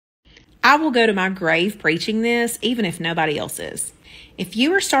I will go to my grave preaching this, even if nobody else is. If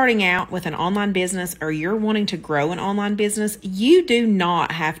you are starting out with an online business or you're wanting to grow an online business, you do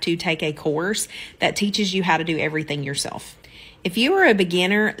not have to take a course that teaches you how to do everything yourself. If you are a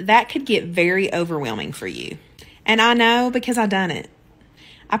beginner, that could get very overwhelming for you. And I know because I've done it.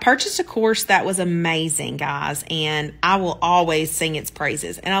 I purchased a course that was amazing, guys, and I will always sing its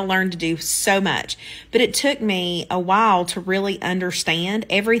praises. And I learned to do so much. But it took me a while to really understand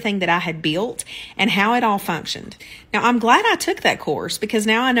everything that I had built and how it all functioned. Now, I'm glad I took that course because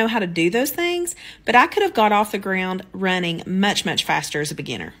now I know how to do those things, but I could have got off the ground running much, much faster as a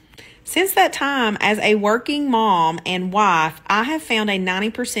beginner. Since that time, as a working mom and wife, I have found a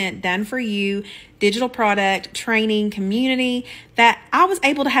 90% done-for-you digital product, training, community that I was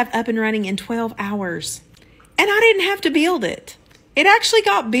able to have up and running in 12 hours. And I didn't have to build it. It actually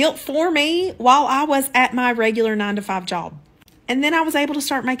got built for me while I was at my regular 9-to-5 job. And then I was able to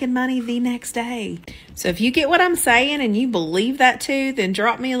start making money the next day. So if you get what I'm saying and you believe that too, then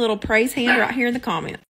drop me a little praise hand right here in the comments.